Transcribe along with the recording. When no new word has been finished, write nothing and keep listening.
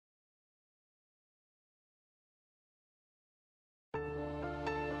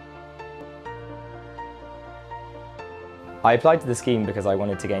I applied to the scheme because I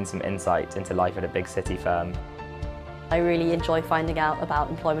wanted to gain some insight into life at a big city firm. I really enjoy finding out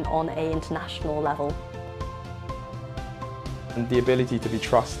about employment on an international level. And the ability to be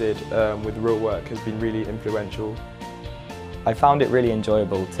trusted with real work has been really influential. I found it really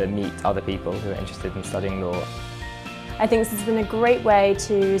enjoyable to meet other people who are interested in studying law. I think this has been a great way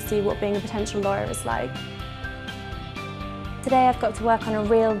to see what being a potential lawyer is like. Today I've got to work on a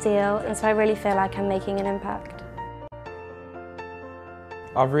real deal, and so I really feel like I'm making an impact.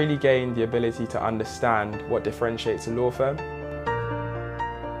 I've really gained the ability to understand what differentiates a law firm.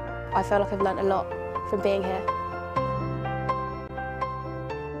 I feel like I've learnt a lot from being here.